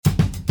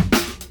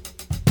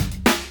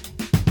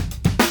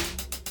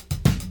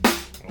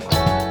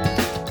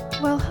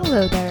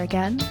Hello there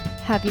again.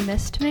 Have you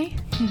missed me?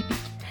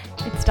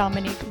 It's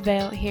Dominique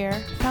Vale here,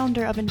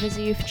 founder of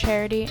InvisiYouth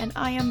Charity, and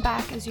I am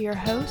back as your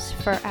host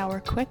for our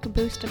quick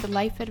boost of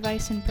life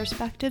advice and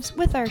perspectives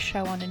with our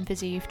show on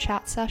InvisiYouth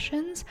Chat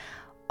Sessions,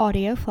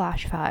 Audio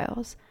Flash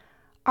Files.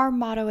 Our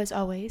motto, as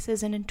always,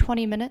 is in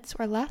 20 minutes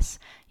or less,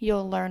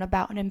 you'll learn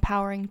about an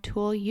empowering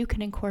tool you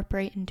can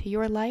incorporate into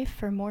your life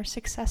for more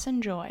success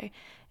and joy,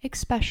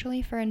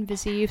 especially for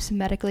InvisiYouth's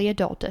medically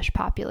adultish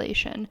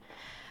population.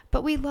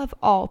 But we love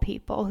all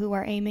people who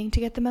are aiming to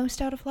get the most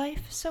out of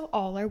life, so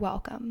all are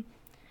welcome.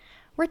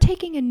 We're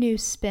taking a new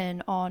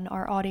spin on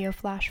our audio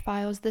flash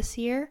files this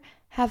year,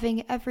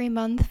 having every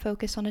month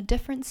focus on a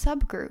different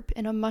subgroup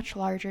in a much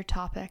larger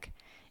topic.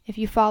 If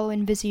you follow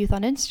InvisiYouth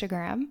on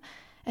Instagram,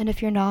 and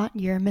if you're not,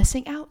 you're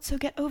missing out, so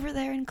get over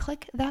there and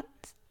click that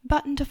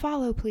button to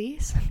follow,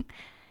 please.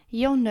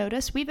 You'll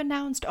notice we've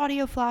announced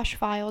audio flash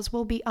files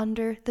will be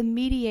under the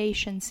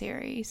mediation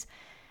series.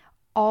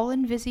 All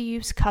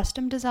InvisiYouth's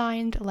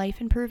custom-designed,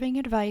 life-improving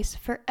advice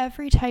for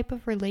every type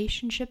of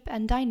relationship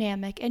and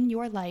dynamic in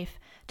your life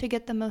to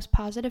get the most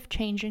positive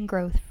change and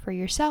growth for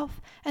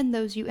yourself and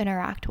those you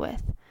interact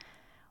with.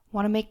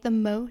 Want to make the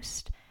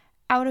most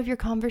out of your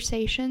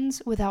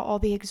conversations without all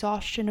the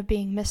exhaustion of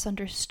being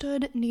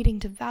misunderstood, needing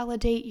to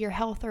validate your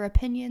health or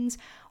opinions,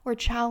 or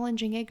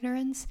challenging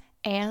ignorance,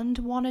 and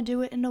want to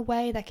do it in a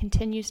way that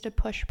continues to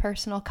push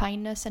personal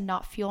kindness and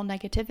not fuel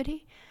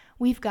negativity?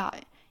 We've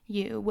got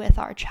you with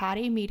our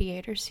Chatty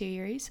Mediator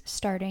series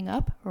starting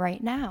up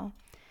right now.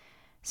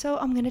 So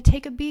I'm going to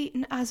take a beat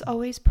and, as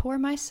always, pour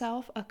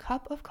myself a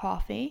cup of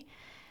coffee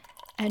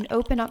and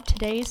open up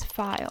today's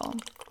file.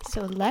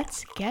 So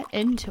let's get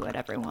into it,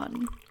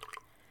 everyone.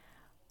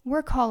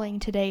 We're calling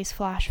today's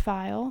flash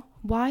file,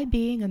 Why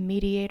Being a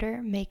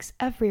Mediator Makes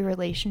Every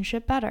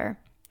Relationship Better.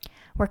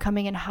 We're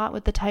coming in hot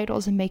with the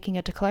titles and making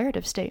a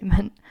declarative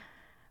statement.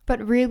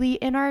 But really,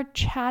 in our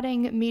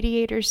Chatting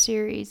Mediator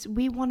series,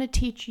 we want to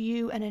teach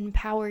you and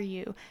empower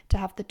you to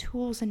have the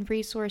tools and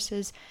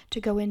resources to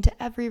go into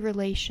every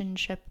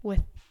relationship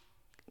with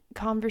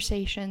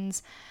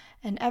conversations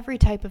and every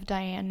type of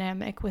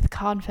dynamic with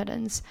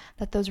confidence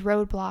that those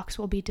roadblocks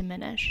will be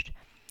diminished.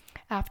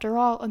 After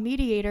all, a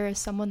mediator is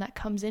someone that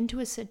comes into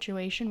a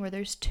situation where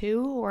there's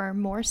two or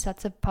more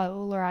sets of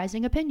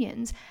polarizing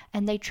opinions,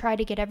 and they try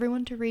to get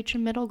everyone to reach a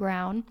middle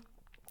ground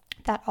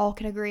that all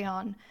can agree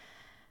on.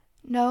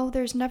 No,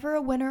 there's never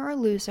a winner or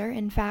loser.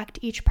 In fact,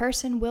 each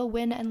person will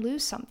win and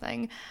lose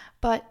something,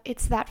 but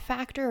it's that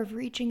factor of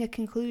reaching a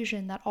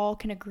conclusion that all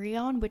can agree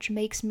on which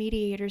makes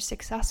mediators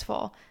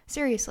successful.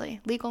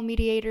 Seriously, legal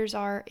mediators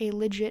are a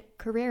legit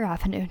career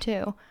avenue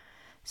too.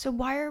 So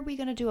why are we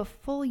going to do a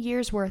full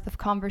year's worth of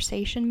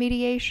conversation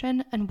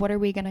mediation, and what are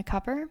we going to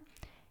cover?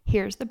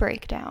 Here's the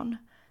breakdown.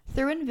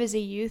 Through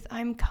InvisiYouth,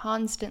 I'm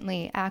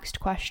constantly asked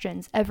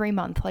questions every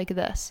month like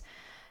this.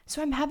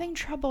 So I'm having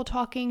trouble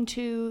talking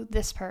to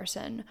this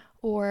person,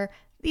 or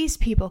these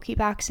people keep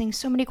asking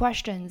so many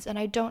questions and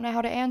I don't know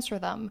how to answer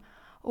them,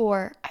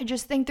 or I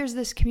just think there's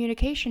this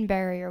communication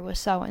barrier with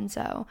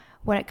so-and-so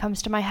when it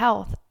comes to my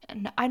health,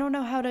 and I don't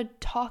know how to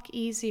talk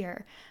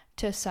easier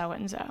to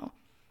so-and-so.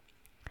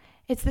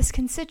 It's this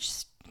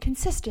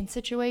consistent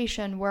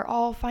situation we're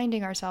all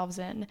finding ourselves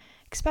in,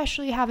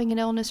 especially having an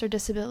illness or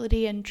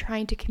disability and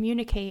trying to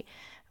communicate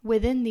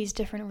within these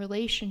different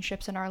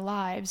relationships in our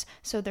lives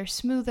so they're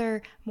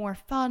smoother, more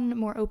fun,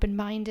 more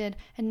open-minded,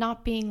 and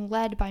not being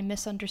led by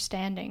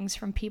misunderstandings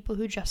from people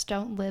who just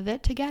don't live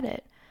it to get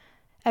it.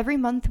 Every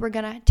month we're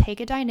going to take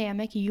a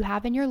dynamic you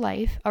have in your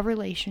life, a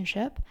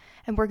relationship,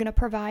 and we're going to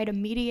provide a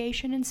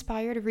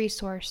mediation-inspired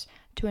resource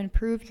to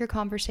improve your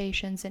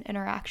conversations and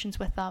interactions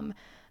with them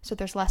so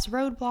there's less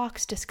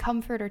roadblocks,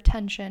 discomfort, or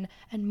tension,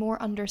 and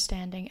more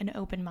understanding and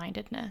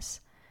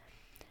open-mindedness.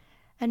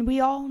 And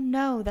we all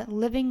know that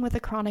living with a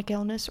chronic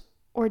illness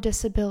or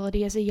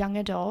disability as a young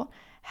adult,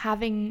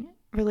 having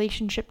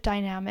relationship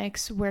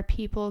dynamics where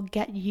people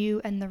get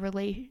you and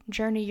the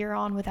journey you're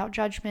on without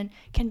judgment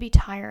can be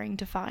tiring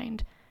to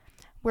find.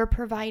 We're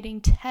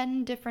providing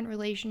 10 different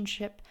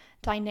relationship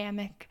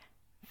dynamic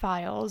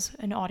files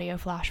and audio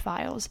flash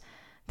files.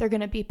 They're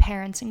going to be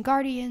parents and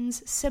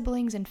guardians,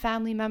 siblings and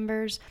family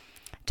members,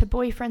 to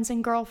boyfriends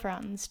and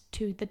girlfriends,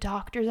 to the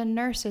doctors and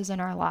nurses in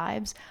our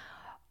lives,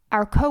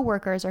 our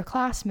coworkers or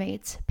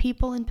classmates,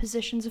 people in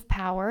positions of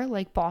power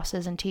like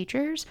bosses and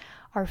teachers,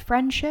 our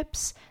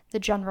friendships, the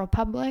general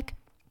public,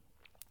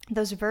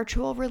 those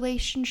virtual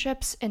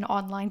relationships in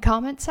online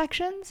comment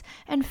sections,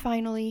 and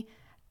finally,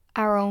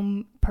 our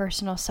own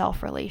personal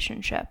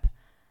self-relationship.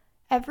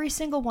 Every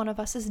single one of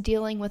us is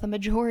dealing with a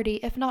majority,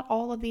 if not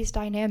all, of these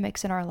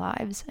dynamics in our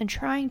lives, and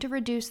trying to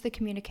reduce the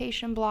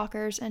communication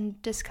blockers and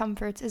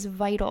discomforts is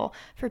vital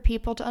for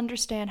people to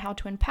understand how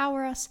to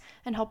empower us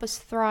and help us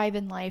thrive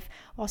in life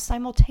while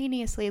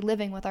simultaneously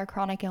living with our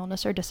chronic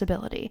illness or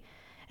disability.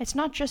 It's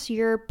not just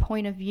your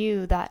point of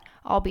view that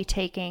I'll be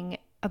talking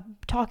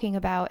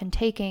about and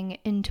taking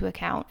into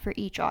account for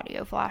each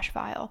audio flash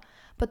file,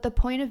 but the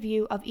point of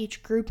view of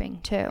each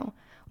grouping too.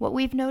 What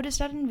we've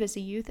noticed at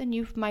InvisiYouth, and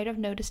you might have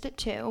noticed it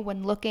too,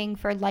 when looking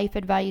for life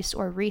advice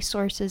or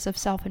resources of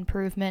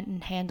self-improvement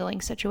and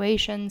handling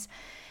situations,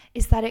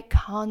 is that it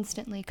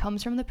constantly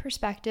comes from the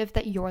perspective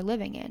that you're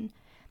living in.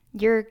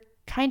 You're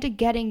kind of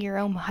getting your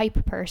own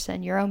hype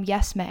person, your own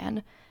yes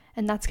man,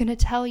 and that's going to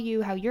tell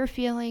you how you're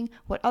feeling,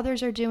 what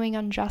others are doing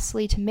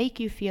unjustly to make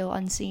you feel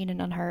unseen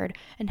and unheard,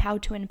 and how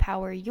to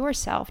empower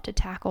yourself to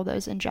tackle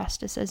those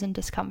injustices and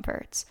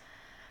discomforts.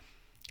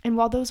 And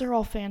while those are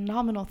all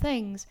phenomenal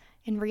things,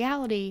 in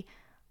reality,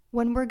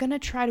 when we're going to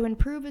try to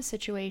improve a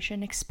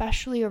situation,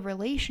 especially a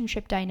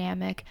relationship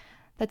dynamic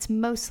that's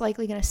most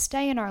likely going to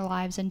stay in our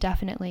lives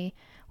indefinitely,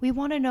 we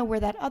want to know where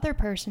that other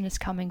person is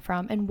coming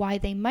from and why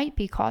they might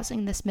be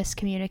causing this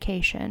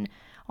miscommunication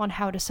on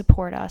how to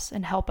support us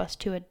and help us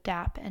to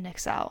adapt and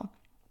excel.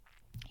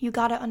 You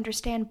got to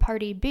understand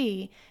party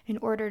B in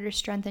order to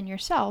strengthen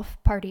yourself,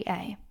 party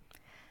A.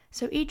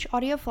 So each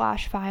audio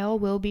flash file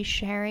will be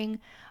sharing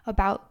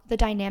about the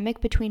dynamic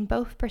between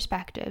both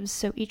perspectives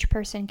so each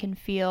person can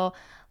feel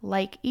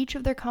like each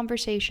of their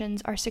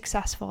conversations are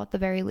successful at the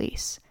very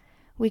least.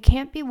 We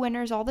can't be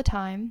winners all the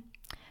time.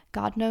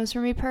 God knows, for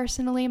me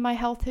personally, my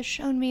health has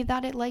shown me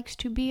that it likes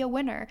to be a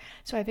winner,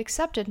 so I've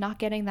accepted not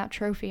getting that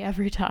trophy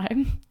every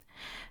time.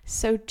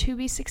 So to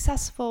be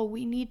successful,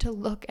 we need to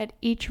look at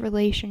each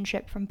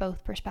relationship from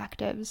both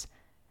perspectives.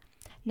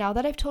 Now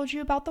that I've told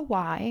you about the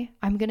why,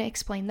 I'm going to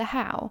explain the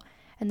how,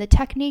 and the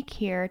technique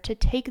here to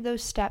take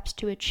those steps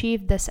to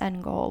achieve this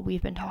end goal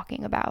we've been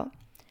talking about.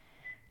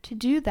 To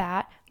do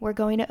that, we're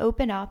going to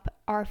open up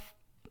our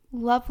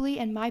lovely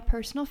and my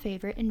personal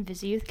favorite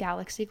InvisiYouth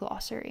Galaxy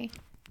Glossary.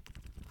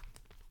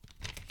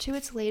 To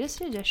its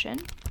latest edition,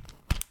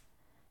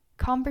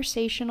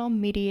 Conversational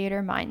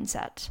Mediator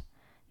Mindset.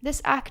 This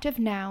active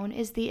noun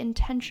is the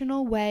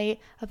intentional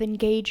way of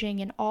engaging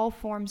in all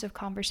forms of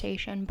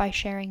conversation by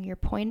sharing your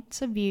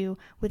points of view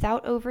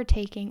without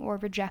overtaking or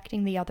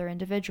rejecting the other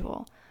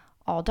individual.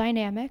 All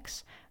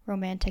dynamics,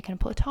 romantic and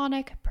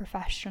platonic,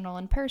 professional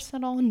and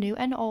personal, new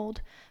and old,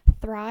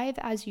 thrive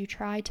as you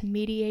try to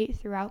mediate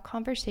throughout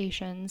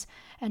conversations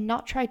and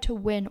not try to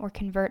win or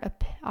convert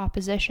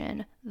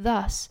opposition.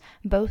 Thus,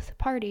 both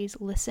parties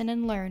listen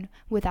and learn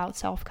without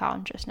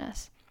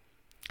self-consciousness.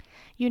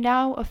 You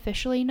now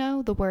officially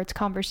know the words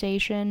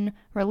conversation,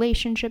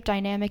 relationship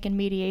dynamic, and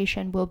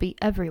mediation will be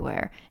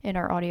everywhere in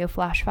our audio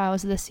flash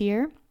files this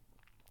year.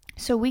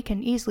 So we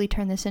can easily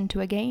turn this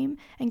into a game,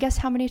 and guess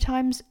how many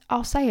times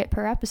I'll say it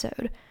per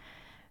episode.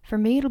 For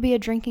me, it'll be a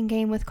drinking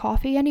game with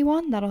coffee,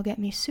 anyone? That'll get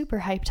me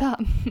super hyped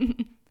up.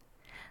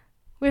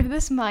 With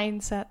this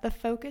mindset, the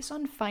focus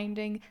on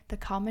finding the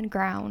common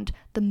ground,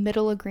 the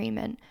middle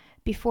agreement,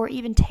 before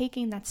even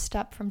taking that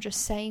step from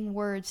just saying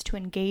words to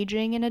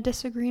engaging in a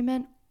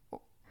disagreement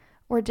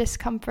or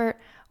discomfort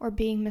or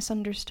being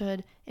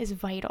misunderstood is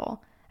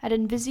vital. At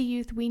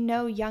InvisiYouth, we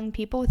know young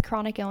people with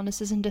chronic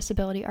illnesses and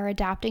disability are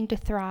adapting to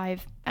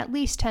thrive at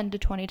least 10 to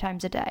 20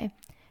 times a day.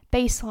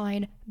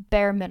 Baseline,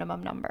 bare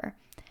minimum number.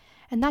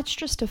 And that's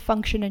just to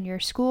function in your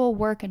school,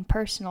 work, and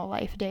personal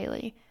life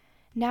daily.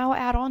 Now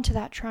add on to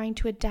that trying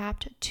to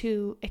adapt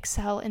to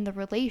excel in the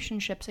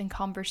relationships and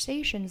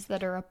conversations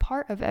that are a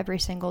part of every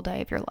single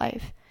day of your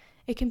life.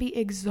 It can be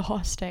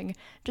exhausting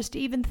just to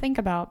even think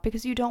about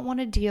because you don't want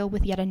to deal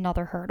with yet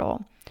another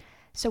hurdle.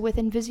 So with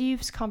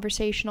InvisiYouth's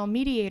conversational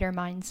mediator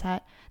mindset,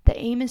 the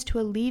aim is to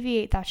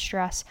alleviate that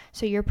stress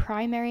so your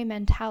primary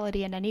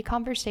mentality in any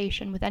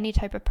conversation with any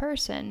type of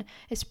person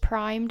is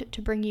primed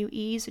to bring you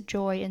ease,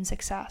 joy, and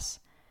success.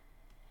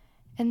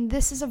 And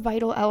this is a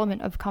vital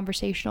element of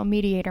conversational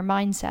mediator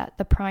mindset,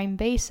 the prime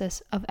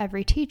basis of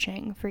every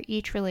teaching for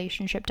each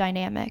relationship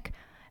dynamic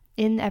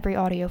in every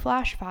audio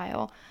flash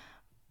file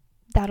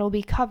that'll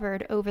be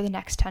covered over the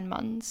next 10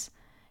 months.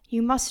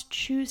 You must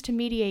choose to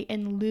mediate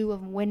in lieu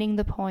of winning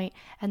the point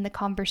and the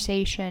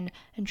conversation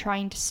and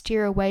trying to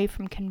steer away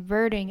from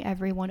converting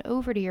everyone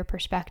over to your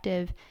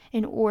perspective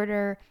in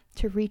order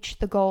to reach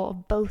the goal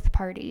of both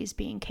parties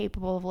being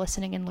capable of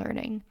listening and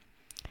learning.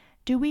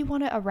 Do we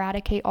want to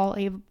eradicate all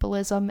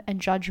ableism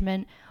and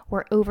judgment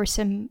or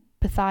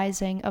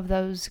oversympathizing of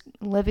those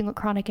living with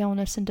chronic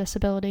illness and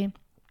disability?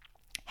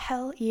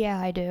 Hell yeah,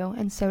 I do,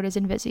 and so does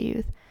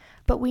InvisiYouth.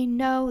 But we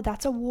know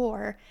that's a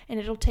war, and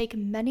it'll take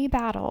many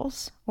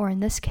battles, or in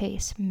this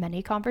case,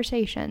 many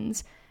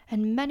conversations,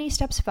 and many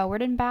steps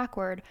forward and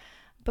backward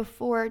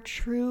before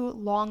true,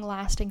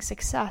 long-lasting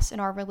success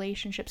in our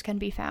relationships can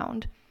be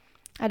found.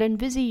 At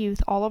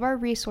InvisiYouth, all of our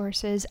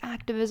resources,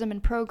 activism,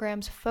 and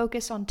programs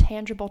focus on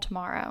tangible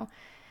tomorrow.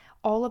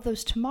 All of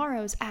those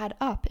tomorrows add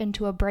up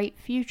into a bright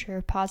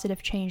future,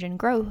 positive change, and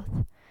growth.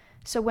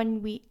 So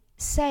when we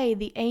say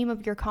the aim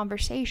of your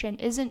conversation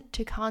isn't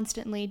to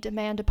constantly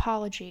demand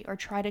apology or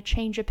try to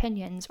change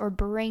opinions or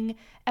bring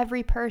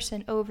every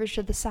person over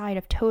to the side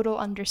of total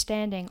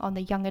understanding on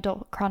the young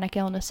adult chronic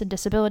illness and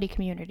disability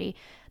community.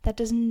 That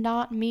does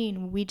not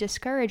mean we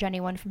discourage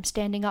anyone from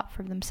standing up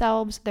for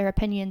themselves, their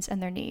opinions,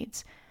 and their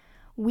needs.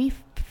 We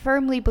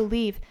firmly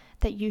believe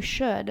that you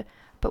should,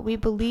 but we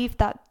believe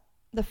that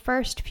the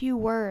first few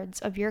words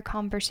of your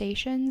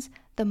conversations,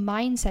 the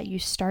mindset you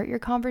start your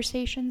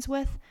conversations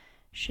with,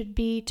 should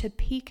be to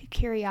pique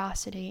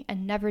curiosity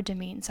and never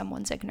demean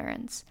someone's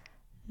ignorance.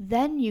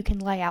 Then you can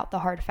lay out the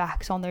hard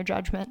facts on their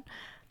judgment.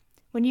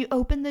 When you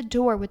open the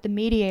door with the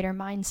mediator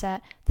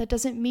mindset, that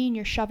doesn't mean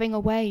you're shoving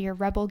away your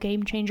rebel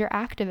game changer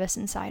activist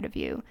inside of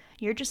you.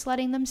 You're just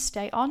letting them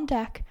stay on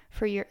deck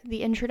for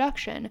the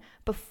introduction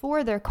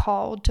before they're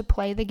called to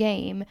play the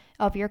game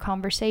of your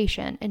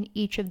conversation in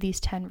each of these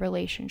 10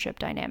 relationship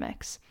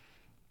dynamics.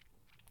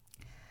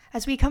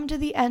 As we come to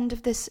the end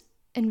of this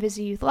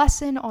InvisiYouth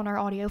lesson on our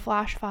audio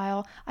flash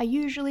file, I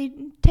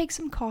usually take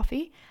some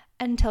coffee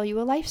and tell you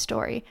a life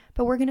story,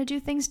 but we're going to do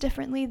things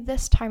differently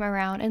this time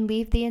around and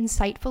leave the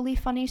insightfully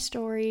funny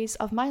stories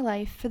of my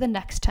life for the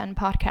next 10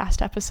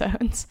 podcast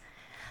episodes.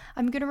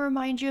 I'm going to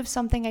remind you of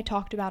something I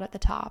talked about at the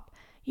top.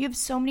 You have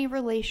so many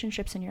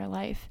relationships in your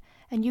life,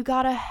 and you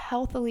gotta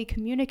healthily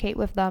communicate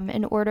with them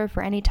in order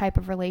for any type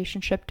of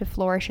relationship to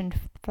flourish and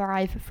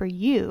thrive for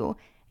you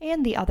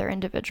and the other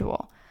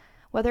individual.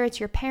 Whether it's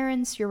your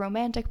parents, your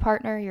romantic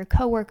partner, your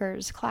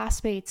coworkers,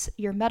 classmates,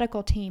 your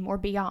medical team, or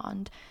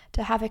beyond,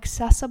 to have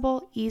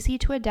accessible, easy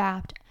to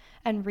adapt,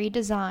 and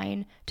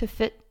redesign to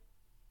fit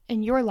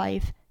in your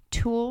life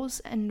tools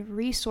and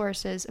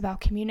resources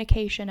about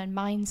communication and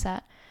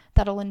mindset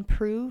that'll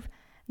improve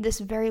this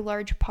very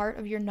large part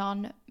of your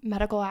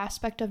non-medical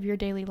aspect of your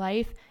daily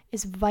life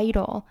is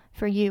vital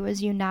for you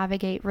as you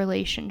navigate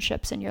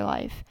relationships in your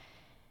life.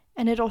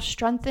 And it'll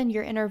strengthen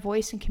your inner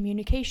voice and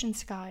communication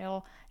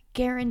style,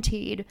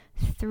 guaranteed,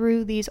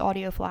 through these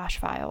audio flash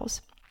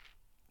files.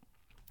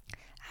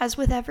 As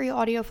with every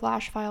audio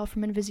flash file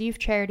from InvisiYouth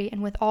Charity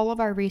and with all of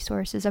our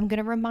resources, I'm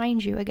going to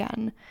remind you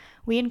again,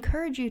 we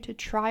encourage you to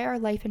try our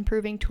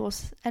life-improving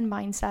tools and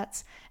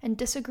mindsets and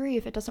disagree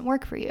if it doesn't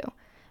work for you.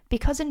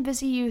 Because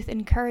InvisiYouth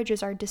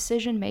encourages our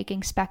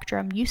decision-making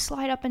spectrum, you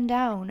slide up and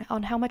down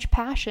on how much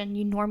passion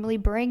you normally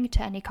bring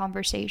to any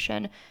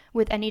conversation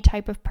with any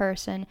type of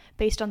person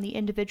based on the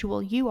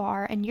individual you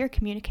are and your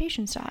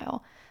communication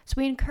style. So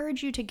we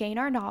encourage you to gain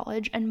our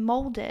knowledge and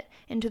mold it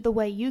into the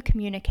way you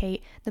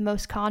communicate the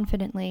most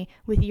confidently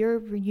with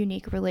your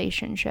unique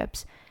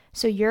relationships.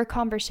 So your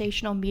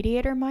conversational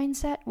mediator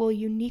mindset will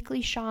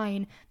uniquely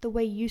shine the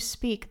way you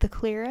speak the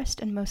clearest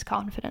and most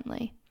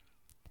confidently.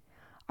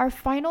 Our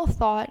final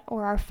thought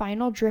or our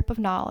final drip of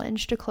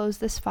knowledge to close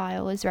this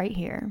file is right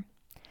here.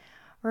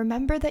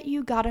 Remember that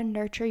you gotta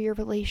nurture your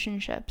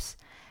relationships,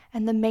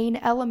 and the main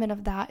element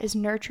of that is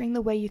nurturing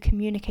the way you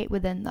communicate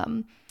within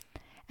them.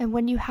 And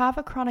when you have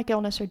a chronic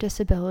illness or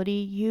disability,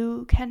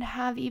 you can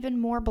have even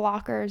more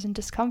blockers and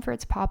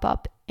discomforts pop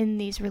up in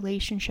these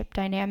relationship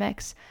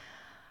dynamics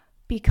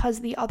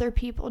because the other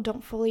people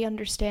don't fully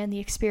understand the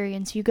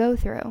experience you go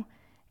through.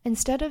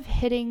 Instead of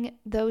hitting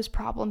those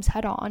problems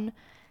head on,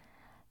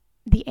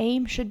 the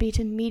aim should be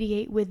to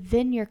mediate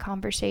within your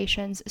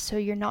conversations so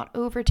you're not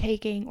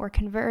overtaking or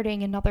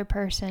converting another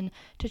person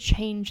to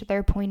change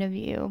their point of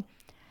view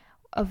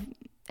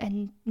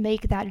and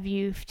make that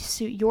view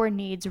suit your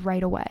needs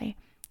right away.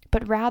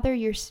 But rather,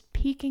 you're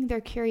piquing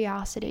their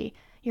curiosity.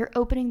 You're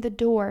opening the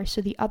door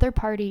so the other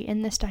party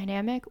in this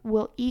dynamic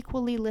will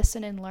equally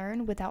listen and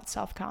learn without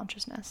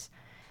self-consciousness.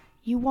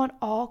 You want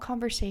all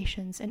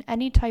conversations in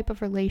any type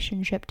of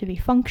relationship to be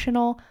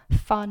functional,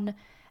 fun,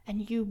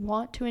 and you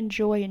want to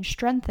enjoy and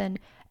strengthen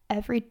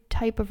every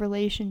type of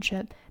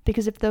relationship,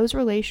 because if those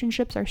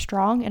relationships are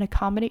strong and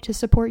accommodate to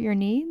support your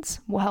needs,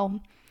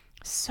 well,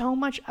 so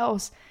much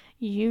else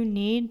you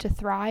need to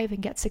thrive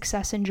and get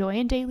success and joy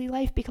in daily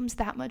life becomes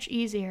that much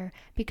easier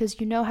because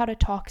you know how to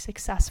talk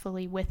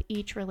successfully with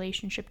each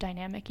relationship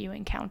dynamic you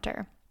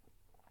encounter.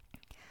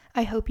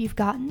 I hope you've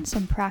gotten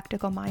some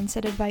practical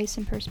mindset advice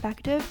and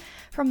perspective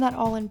from that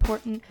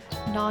all-important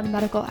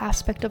non-medical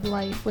aspect of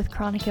life with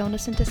chronic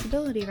illness and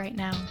disability right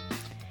now.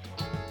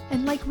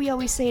 And like we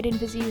always say at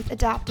InvisiYouth,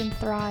 adapt and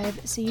thrive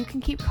so you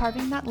can keep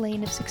carving that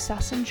lane of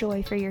success and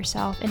joy for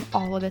yourself in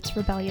all of its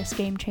rebellious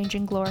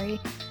game-changing glory.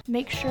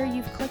 Make sure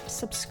you've clicked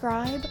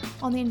subscribe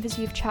on the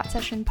InvisiYouth Chat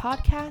Session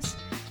podcast.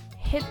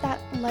 Hit that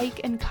like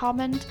and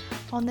comment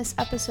on this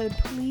episode,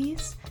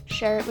 please.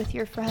 Share it with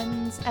your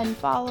friends and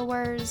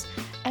followers,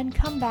 and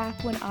come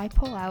back when I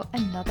pull out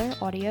another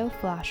audio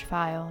flash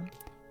file.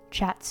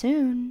 Chat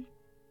soon.